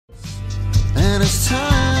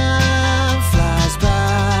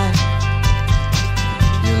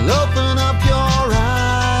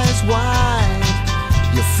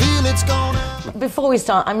before we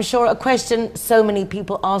start, I'm sure a question so many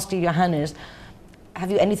people ask you, Johannes, have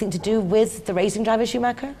you anything to do with the racing driver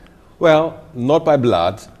Schumacher? Well, not by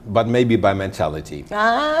blood, but maybe by mentality.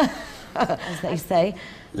 Ah, as they say.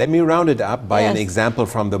 Let me round it up by an example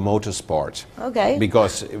from the motorsport. Okay.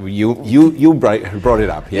 Because you brought it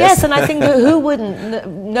up, yes? Yes, and I think that who wouldn't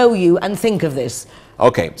know you and think of this?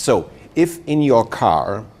 Okay, so if in your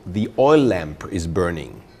car the oil lamp is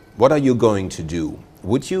burning, what are you going to do?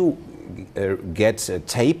 Would you get a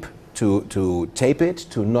tape to tape it,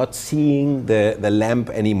 to not seeing the lamp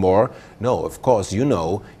anymore? No, of course, you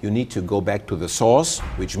know, you need to go back to the source,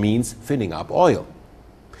 which means filling up oil.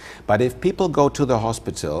 But if people go to the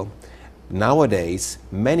hospital, nowadays,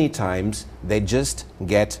 many times, they just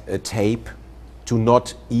get a tape to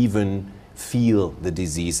not even feel the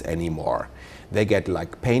disease anymore. They get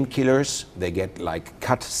like painkillers, they get like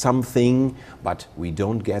cut something, but we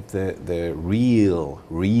don't get the real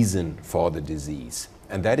reason for the disease.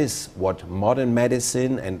 And that is what modern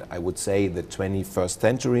medicine, and I would say the 21st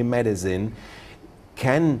century medicine,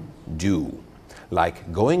 can do.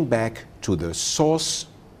 Like going back to the source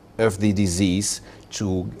of the disease,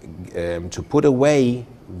 to put away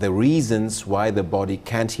the reasons why the body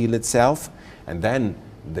can't heal itself, and then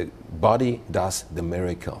the body does the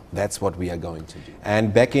miracle. That's what we are going to do.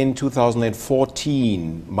 And back in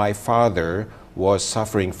 2014, my father was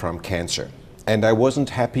suffering from cancer, and I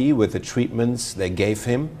wasn't happy with the treatments they gave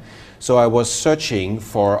him. So I was searching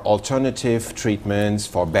for alternative treatments,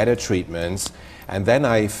 for better treatments, and then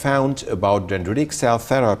I found about dendritic cell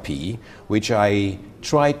therapy, which I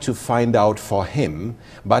tried to find out for him,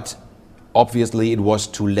 but obviously it was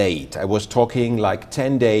too late. I was talking like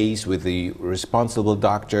 10 days with the responsible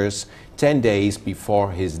doctors, 10 days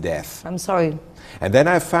before his death. I'm sorry. And then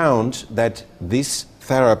I found that this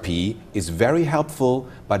therapy is very helpful,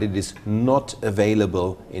 but it is not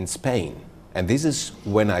available in Spain. And this is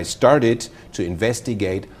when I started to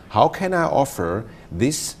investigate how can I offer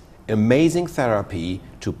this amazing therapy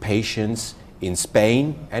to patients in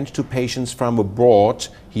Spain and to patients from abroad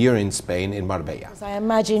here in Spain, in Marbella. I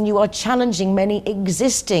imagine you are challenging many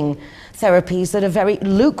existing therapies that are very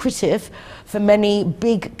lucrative for many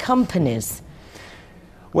big companies.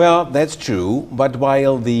 Well, that's true, but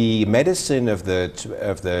while the medicine of the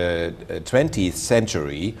 20th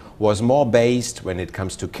century was more based, when it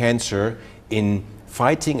comes to cancer, in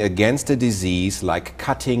fighting against a disease, like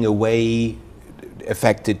cutting away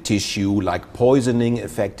affected tissue, like poisoning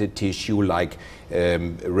affected tissue, like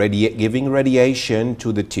giving radiation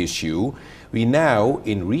to the tissue, we now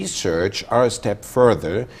in research are a step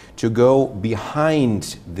further to go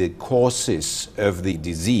behind the causes of the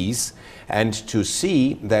disease and to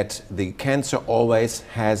see that the cancer always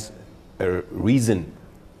has a reason.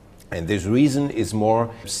 And this reason is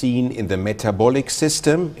more seen in the metabolic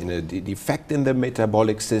system, in a defect in the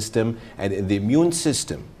metabolic system and in the immune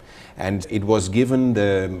system. And it was given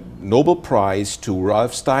the Nobel Prize to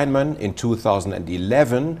Ralph Steinman in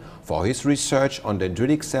 2011 for his research on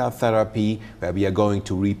dendritic cell therapy, where we are going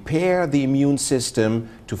to repair the immune system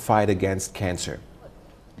to fight against cancer.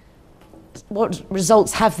 What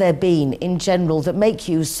results have there been in general that make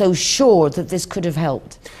you so sure that this could have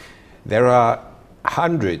helped? There are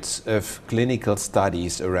hundreds of clinical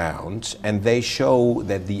studies around, and they show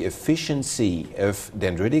that the efficiency of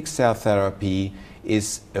dendritic cell therapy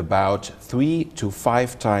is about 3 to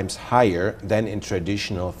 5 times higher than in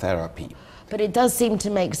traditional therapy. But it does seem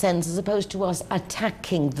to make sense, as opposed to us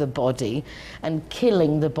attacking the body and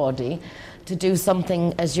killing the body, to do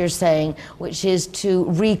something, as you're saying, which is to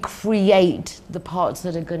recreate the parts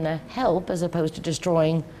that are going to help, as opposed to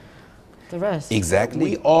destroying the rest.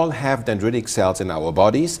 Exactly. We all have dendritic cells in our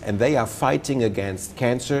bodies, and they are fighting against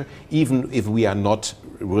cancer, even if we are not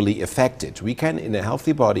really affected. We can, in a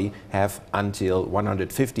healthy body, have until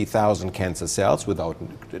 150,000 cancer cells without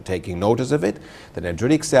taking notice of it. The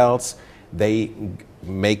dendritic cells, they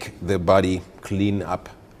make the body clean up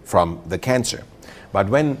from the cancer. But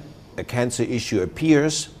when a cancer issue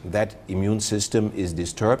appears, that immune system is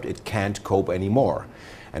disturbed, it can't cope anymore.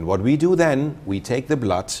 And what we do then, we take the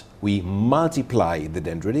blood, we multiply the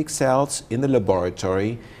dendritic cells in the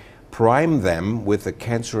laboratory, prime them with the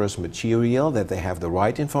cancerous material, that they have the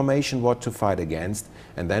right information what to fight against,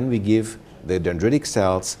 and then we give the dendritic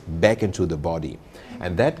cells back into the body.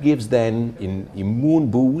 And that gives then an immune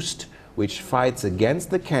boost which fights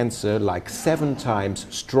against the cancer like 7 times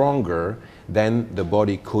stronger than the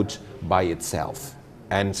body could by itself.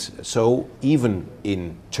 And so even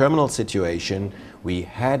in terminal situation, we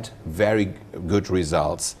had very good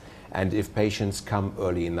results. And if patients come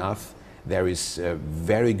early enough, there is a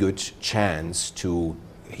very good chance to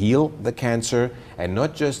heal the cancer, and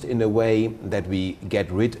not just in a way that we get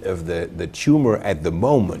rid of the tumor at the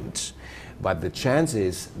moment, but the chance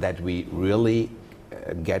is that we really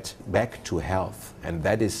get back to health. And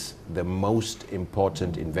that is the most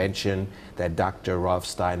important invention that Dr. Ralph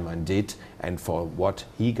Steinman did, and for what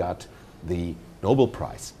he got the Nobel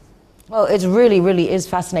Prize. Well, it really, really is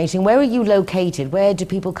fascinating. Where are you located? Where do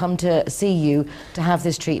people come to see you to have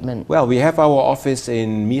this treatment? Well, we have our office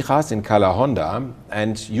in Mijas in Calahonda,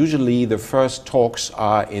 and usually the first talks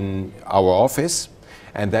are in our office,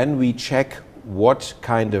 and then we check what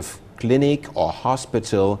kind of clinic or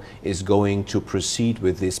hospital is going to proceed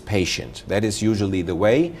with this patient. That is usually the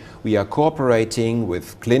way. We are cooperating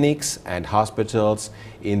with clinics and hospitals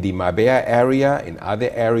in the Marbella area, in other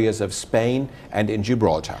areas of Spain, and in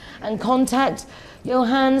Gibraltar. And contact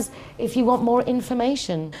Johannes if you want more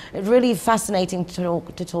information. It's really fascinating to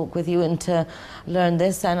talk with you and to learn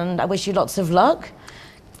this, and I wish you lots of luck.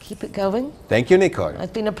 Keep it going. Thank you, Nicole.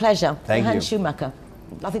 It's been a pleasure. Thank Johannes you. Schumacher.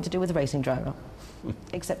 Nothing to do with a racing driver,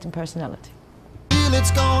 except in personality.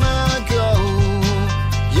 It's gonna go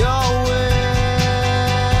your way.